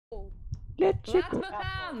Laat me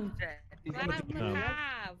gaan!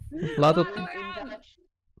 Laat me gaan!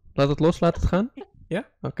 Laat het los, laat het gaan? Ja?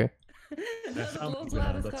 Oké. Laat het los,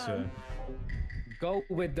 laat het gaan. Go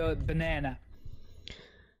with the banana.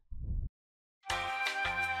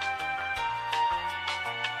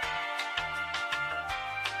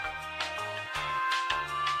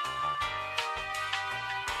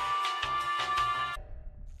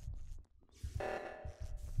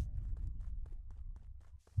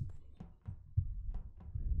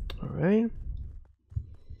 All right.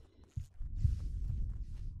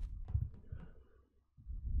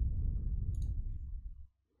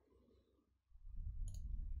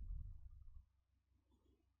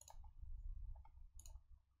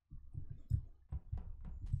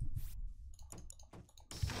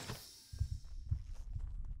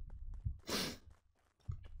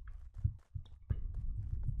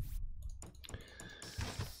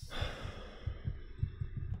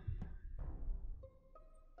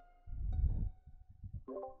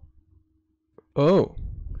 Oh,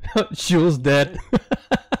 Jules dead.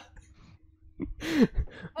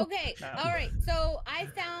 Okay, alright, so I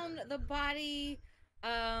found the body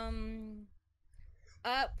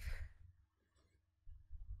up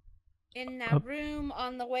in that room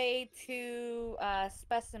on the way to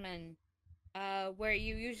specimen. Where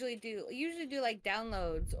you usually do like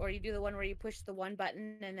downloads, or you do the one where you push the one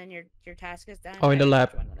button and then your task is done. Oh, in the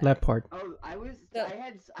lab part. Oh, I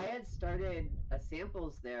had started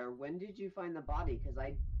samples there. When did you find the body? Because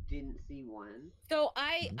I didn't see one. So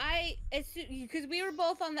because we were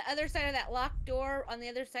both on the other side of that locked door, on the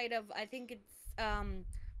other side of, I think it's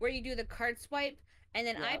where you do the card swipe, and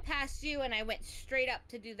then I passed you and I went straight up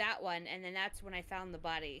to do that one, and then that's when I found the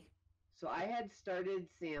body. So I had started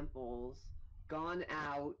samples, gone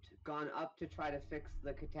up to try to fix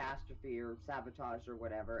the catastrophe or sabotage or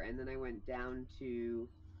whatever, and then I went down to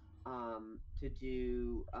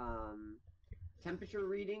do temperature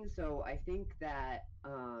reading. So I think that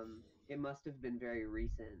it must have been very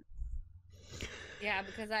recent. Yeah,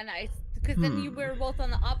 because then you were both on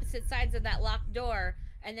the opposite sides of that locked door,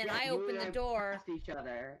 and then I opened the door. Each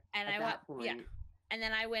other. And I went, and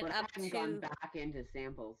then I went up I hadn't gone back into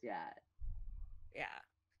samples yet. Yeah.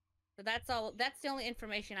 So that's all. That's the only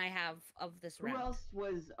information I have of this round. Who else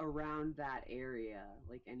was around that area?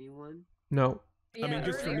 Like anyone? No. I mean,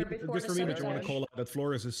 just for me, I just want to call out that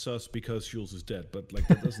Flores is sus because Jules is dead, but like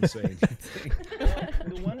that doesn't say anything.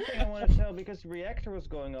 The one thing I want to tell, because the reactor was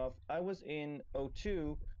going off, I was in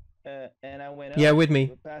O2, and I went up with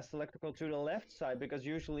me. past electrical to the left side, because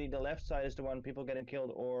usually the left side is the one people getting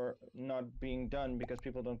killed or not being done because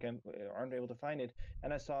people aren't able to find it.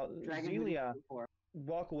 And I saw Zelia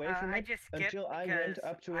walk away from it until I went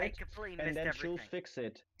up to it, and then Jules fixed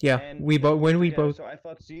it. Yeah, and we both. So I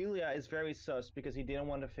thought Zelia is very sus because he didn't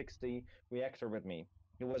want to fix the reactor with me.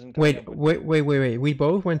 He wasn't. Wait. We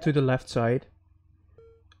both went to the left side,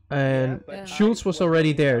 and Jules was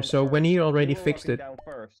already there. So when he already fixed it. Down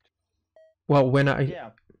first. Well, when I.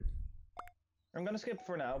 Yeah. I'm gonna skip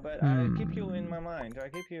for now, but I keep you in my mind. I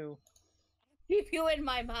keep you. Keep you in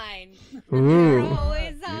my mind. Ooh. You're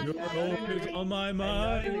always on You're always on my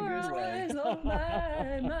mind. You're always on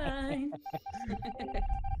my mind.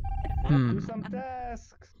 Do some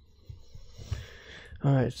tasks.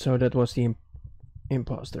 Alright, so that was the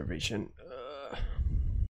imposter vision.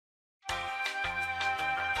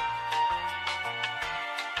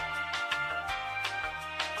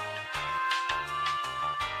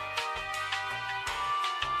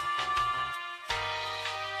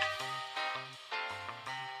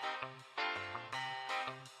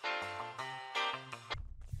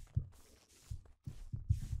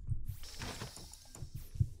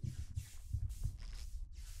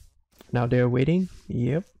 Now they're waiting.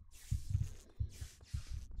 Yep.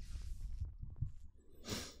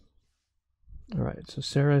 Alright, so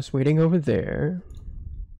Sarah's waiting over there.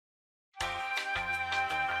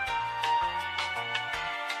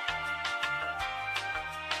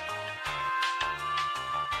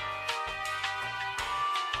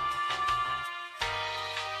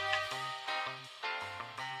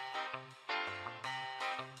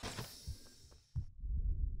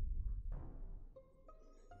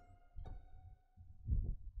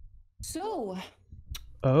 So.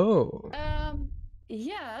 Oh.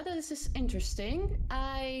 Yeah, this is interesting.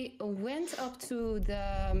 I went up to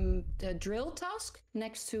the drill task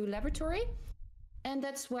next to laboratory, and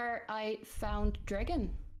that's where I found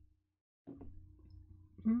Dragon.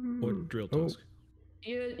 What drill task?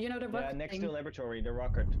 You know the rocket next thing. to laboratory, the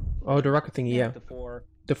rocket. Oh, the rocket thing, yeah.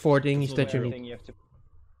 The four things that you need. You have to...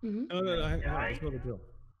 No, hang on, it's not a drill.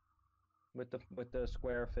 With the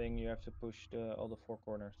square thing, you have to push all the 4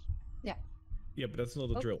 corners. Yeah. Yeah, but that's not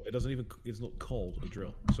a drill. It doesn't even. It's not called a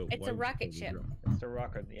drill. So It's why a would you rocket call it a ship. drill? It's a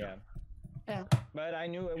rocket, yeah. Yeah. But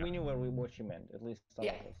we knew what you meant, at least some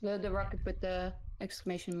Yeah, of us. the rocket with the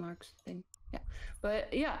exclamation marks thing. Yeah,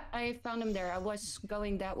 but yeah, I found him there. I was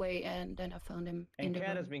going that way, and then I found him in And the Cat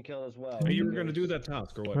room. has been killed as well. Hey, you were going to do that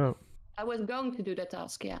task or what? Oh. I was going to do that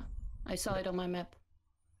task. Yeah, I saw it on my map.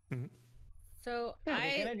 So Can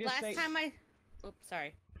I just say- Oops,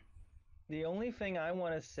 sorry. The only thing I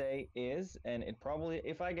want to say is, and it probably,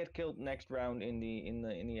 if I get killed next round in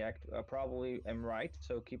the act, I probably am right.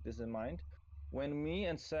 So keep this in mind. When me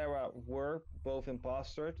and Sarah were both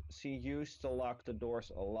imposters, she used to lock the doors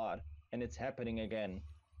a lot, and it's happening again.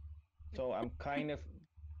 So I'm kind of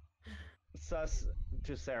sus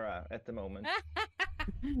to Sarah at the moment.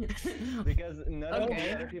 Because none of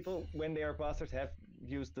the other people, when they are imposters, have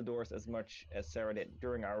used the doors as much as Sarah did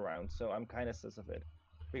during our round. So I'm kind of sus of it.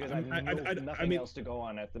 Because I have nothing else to go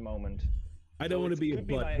on at the moment. I don't want to be a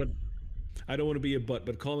butt, but I don't want to be a butt,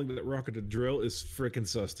 but calling that rocket a drill is freaking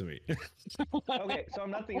sus to me. Okay, so I'm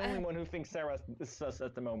not the only one who thinks Sarah is sus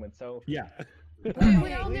at the moment. So yeah.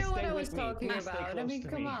 We all knew what I was talking about. I mean,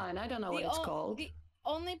 come on, I don't know what it's called. The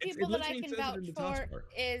only people that I can vouch for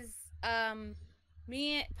is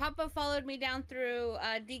me. Papa followed me down through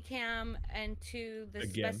decam and to the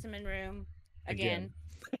specimen room again.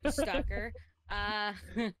 Stalker.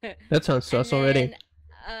 That sounds sus already.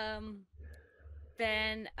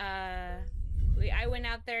 Then I went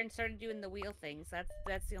out there and started doing the wheel things.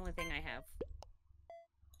 That's the only thing I have.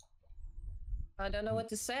 I don't know what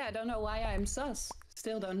to say. I don't know why I'm sus.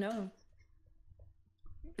 Still don't know.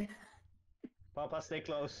 Papa, stay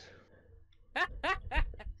close.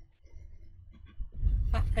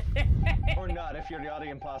 Or not if you're the other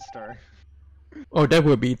imposter. Oh, that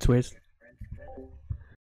would be a twist.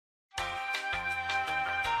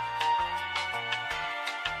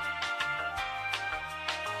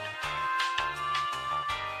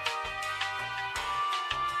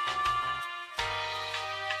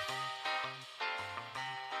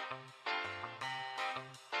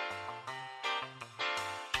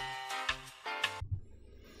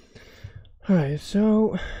 Alright,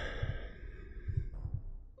 so...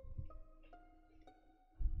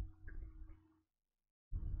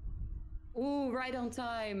 Ooh, right on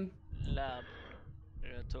time.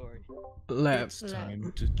 Laboratory. Lab. It's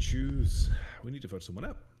time to choose. We need to vote someone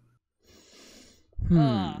up. Who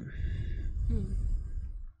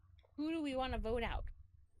do we want to vote out?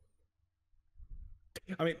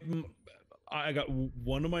 I mean, I got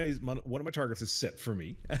one of my targets is set for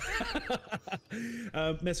me.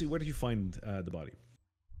 Messi, where did you find the body?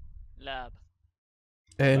 Lab.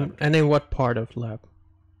 And in what part of lab?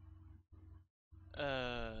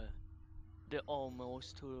 The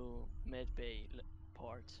almost to medbay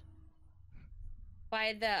part.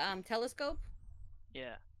 By the telescope?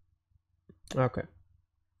 Yeah. Okay.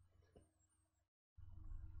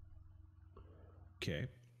 Okay.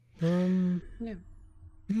 Yeah.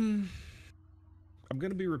 I'm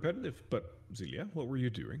gonna be repetitive, but Zelia, what were you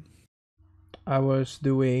doing? I was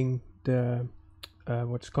doing the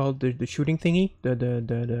what's called the shooting thingy,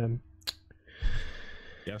 the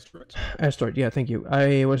asteroid. Asteroid, yeah, thank you.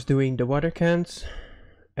 I was doing the water cans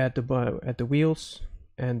at the wheels,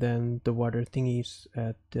 and then the water thingies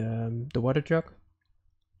at the water jug,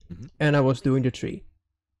 and I was doing the tree.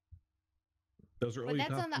 Those are all But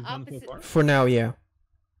that's on the opposite. For now, yeah.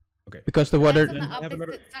 Okay. Because the water. That's on the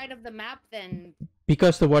opposite side of the map, then.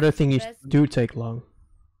 Because the water thingies do take long.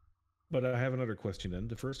 But I have another question then.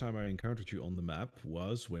 The first time I encountered you on the map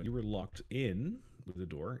was when you were locked in with the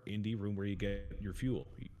door in the room where you get your fuel.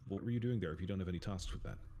 What were you doing there if you don't have any tasks with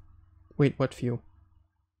that? Wait, what fuel?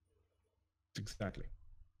 Exactly.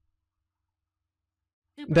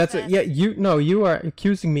 That's it. Yeah, you are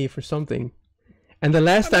accusing me for something. And the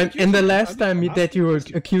last time that you were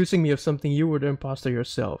accusing me of something, you were the imposter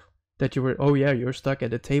yourself. That you were, oh yeah, you're stuck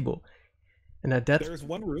at a table. And at that, there's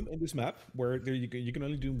one room in this map where you can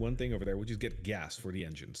only do one thing over there, which is get gas for the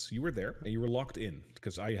engines. You were there and you were locked in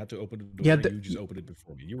because I had to open the door. And you just opened it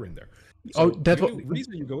before me. You were in there. So the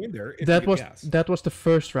reason you go in there is to get gas. That was the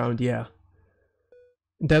first round. Yeah.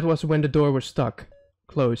 That was when the door was stuck,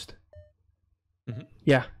 closed.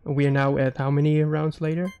 Yeah, we are now at how many rounds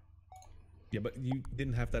later? Yeah, but you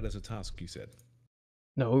didn't have that as a task, you said.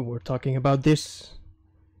 No, we're talking about this.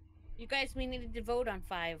 You guys, we needed to vote on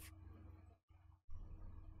 5.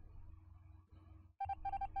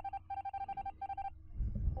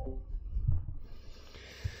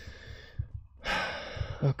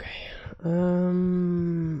 Okay.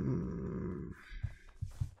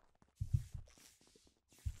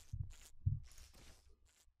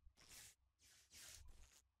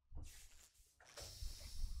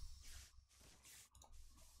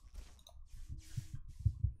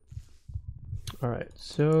 Alright,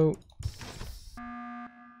 so...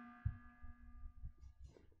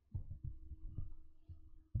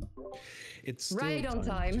 It's still right on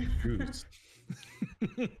time.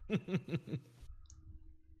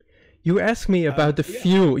 You asked me about the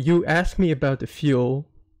fuel. You asked me about the fuel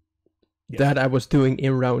that I was doing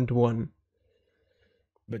in round 1.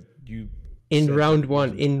 But you... In round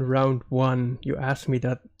one, you asked me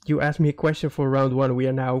that. You asked me a question for round 1. We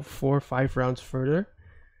are now 4 or 5 rounds further.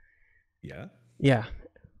 Yeah. Yeah.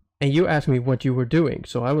 And you asked me what you were doing,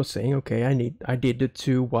 so I was saying, okay, I did the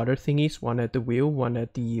 2 water thingies, one at the wheel, one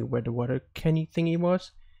at the where the water canny thingy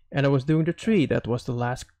was, and I was doing the 3. That was the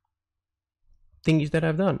last thingies that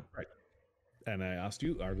I've done. Right. And I asked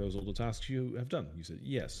you, are those all the tasks you have done? You said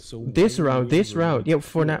yes. So this round, yeah.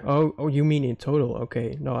 For now, oh, you mean in total?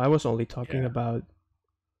 Okay, no, I was only talking about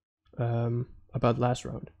last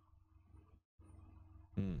round.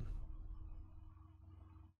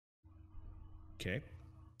 Okay.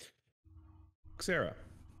 Sarah.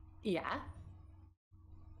 Yeah.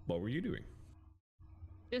 What were you doing?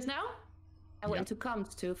 Just now? I went to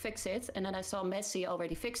comms to fix it, and then I saw Messi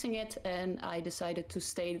already fixing it, and I decided to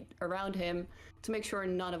stay around him to make sure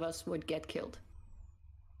none of us would get killed.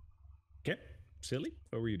 Okay. Silly,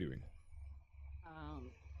 what were you doing?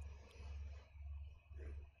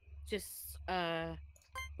 Just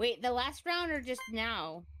wait, the last round or just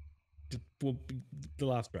now? Well, the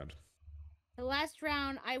last round. The last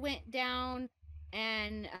round, I went down,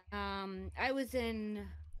 and I was in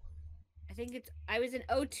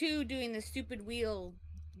O2 doing the stupid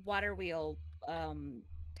water wheel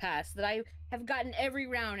task that I have gotten every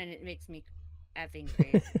round, and it makes me effing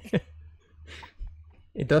crazy.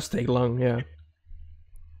 It does take long, yeah.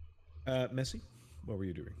 Messi, what were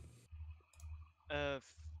you doing?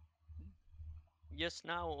 Just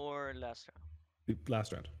now or last round?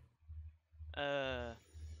 Last round.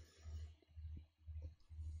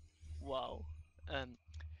 Wow.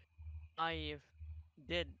 I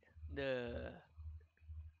did the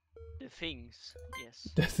things, yes.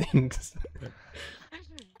 The things.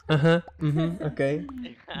 Uh-huh. Mm-hmm. Okay.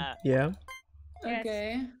 Yeah. Yes.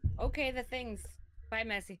 Okay. Okay, the things. Bye,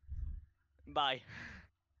 Messi. Bye.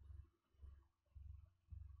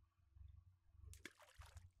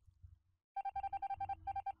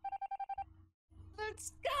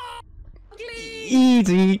 Let's go! Clean!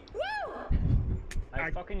 Easy! Woo! I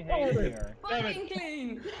fucking hate it here. Fucking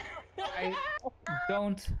clean! I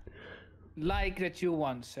don't like that you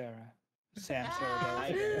won, Sarah. Sam,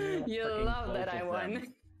 Sarah. You love that I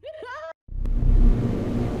won.